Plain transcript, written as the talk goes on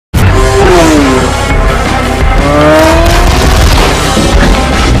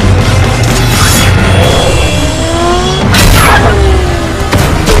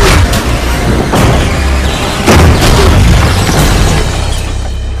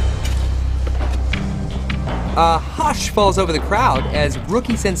A hush falls over the crowd as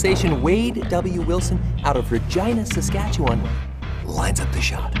rookie sensation Wade W. Wilson out of Regina, Saskatchewan lines up the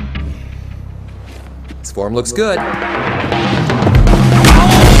shot. His form looks good. Oh!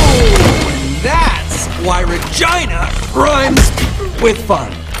 And that's why Regina rhymes with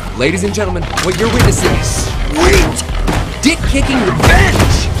fun. Ladies and gentlemen, what you're witnessing is sweet dick-kicking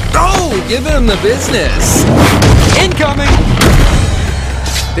revenge. Oh, giving him the business. Incoming.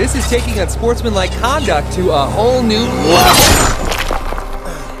 This is taking unsportsmanlike conduct to a whole new level.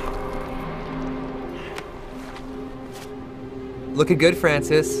 Looking good,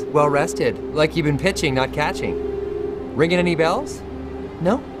 Francis. Well rested. Like you've been pitching, not catching. Ringing any bells?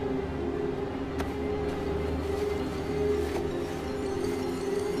 No?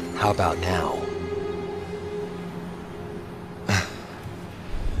 How about now?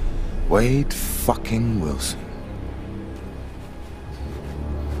 Wade fucking Wilson.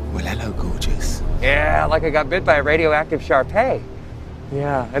 Well, hello, gorgeous. Yeah, like I got bit by a radioactive Shar-Pei.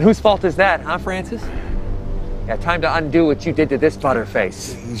 Yeah, and whose fault is that, huh, Francis? Yeah, time to undo what you did to this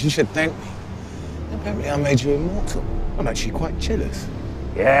butterface. You should thank me. Apparently I made you immortal. I'm actually quite jealous.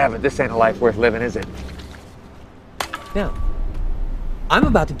 Yeah, but this ain't a life worth living, is it? Now, I'm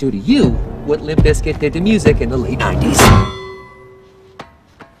about to do to you what Limp Bizkit did to music in the late 90s.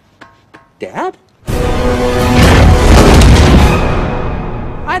 Dad?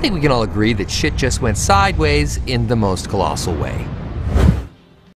 I think we can all agree that shit just went sideways in the most colossal way.